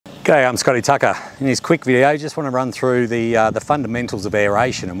G'day, I'm Scotty Tucker. In this quick video, I just want to run through the fundamentals of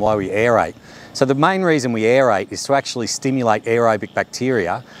aeration and why we aerate. So the main reason we aerate is to actually stimulate aerobic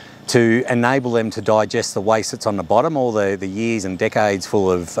bacteria to enable them to digest the waste that's on the bottom, all the years and decades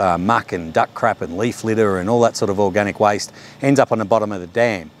full of muck and duck crap and leaf litter and all that sort of organic waste ends up on the bottom of the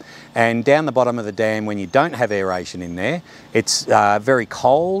dam. And down the bottom of the dam, when you don't have aeration in there, it's very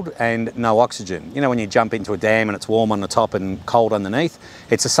cold and no oxygen. You know, when you jump into a dam and it's warm on the top and cold underneath,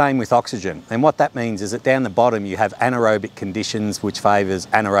 it's the same with oxygen. And what that means is that down the bottom you have anaerobic conditions, which favours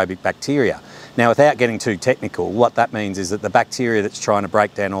anaerobic bacteria. Now, without getting too technical, what that means is that the bacteria that's trying to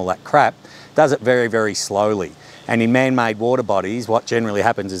break down all that crap does it very, very slowly. And in man-made water bodies, what generally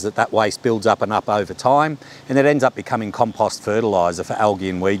happens is that that waste builds up and up over time, and it ends up becoming compost fertiliser for algae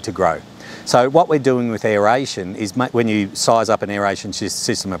and weed to grow. So what we're doing with aeration is when you size up an aeration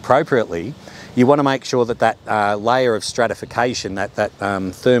system appropriately, you want to make sure that that layer of stratification, that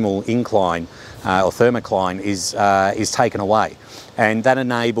thermal incline or thermocline is taken away. And that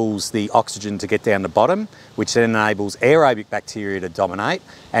enables the oxygen to get down the bottom, which then enables aerobic bacteria to dominate,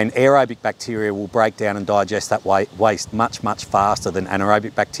 and aerobic bacteria will break down and digest that waste much, much faster than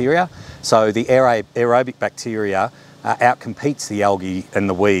anaerobic bacteria. So the aerobic bacteria outcompetes the algae and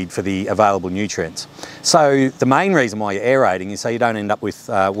the weed for the available nutrients. So the main reason why you're aerating is so you don't end up with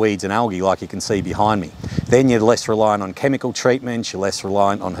weeds and algae like you can see behind me. Then you're less reliant on chemical treatments, you're less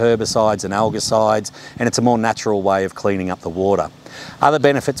reliant on herbicides and algicides, and it's a more natural way of cleaning up the water. Other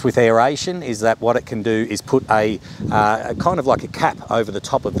benefits with aeration is that what it can do is put a kind of like a cap over the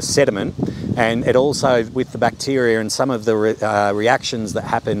top of the sediment, and it also, with the bacteria and some of the reactions that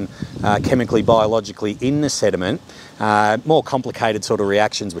happen chemically, biologically in the sediment, more complicated sort of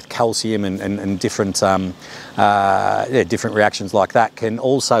reactions with calcium and different different reactions like that can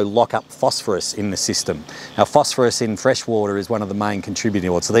also lock up phosphorus in the system. Now, phosphorus in fresh water is one of the main contributing,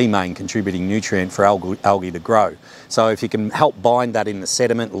 or it's the main contributing nutrient for algae to grow. So if you can help bind that in the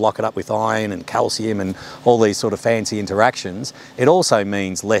sediment, lock it up with iron and calcium and all these sort of fancy interactions, it also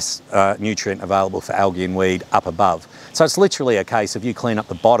means less nutrient available for algae and weed up above. So it's literally a case of you clean up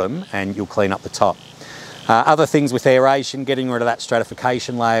the bottom and you'll clean up the top. Other things with aeration, getting rid of that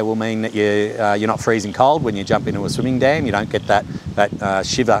stratification layer will mean that you're not freezing cold when you jump into a swimming dam. You don't get that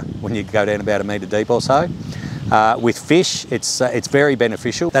shiver when you go down about 1 metre deep or so. With fish, it's very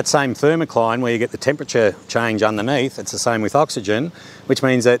beneficial. That same thermocline where you get the temperature change underneath, it's the same with oxygen, which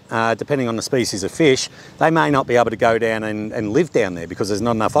means that depending on the species of fish, they may not be able to go down and live down there because there's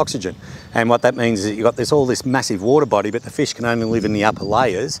not enough oxygen. And what that means is that you've got all this massive water body, but the fish can only live in the upper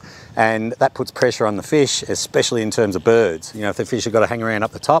layers, and that puts pressure on the fish, especially in terms of birds. You know, if the fish have got to hang around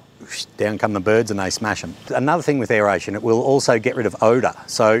up the top, down come the birds and they smash them. Another thing with aeration, it will also get rid of odour.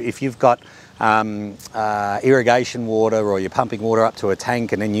 So if you've got irrigation water, or you're pumping water up to a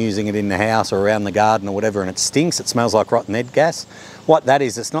tank and then using it in the house or around the garden or whatever, and it stinks, it smells like rotten egg gas. What that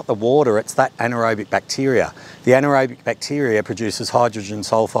is, it's not the water, it's that anaerobic bacteria. The anaerobic bacteria produces hydrogen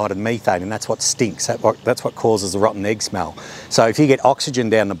sulfide and methane, and that's what stinks, that's what causes the rotten egg smell. So if you get oxygen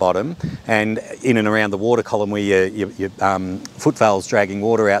down the bottom and in and around the water column where your foot valve's dragging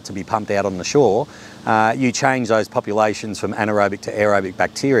water out to be pumped out on the shore, you change those populations from anaerobic to aerobic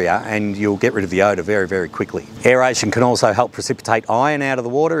bacteria and you'll get rid of the odour very, very quickly. Aeration can also help precipitate iron out of the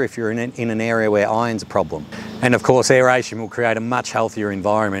water if you're in an area where iron's a problem. And of course, aeration will create a much healthier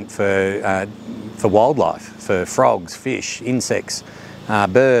environment for wildlife, for frogs, fish, insects,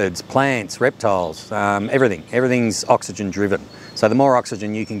 birds, plants, reptiles, everything. Everything's oxygen driven. So the more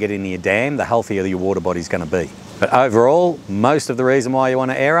oxygen you can get into your dam, the healthier your water body's going to be. But overall, most of the reason why you want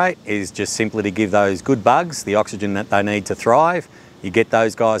to aerate is just simply to give those good bugs the oxygen that they need to thrive. You get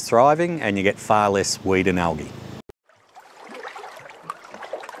those guys thriving and you get far less weed and algae.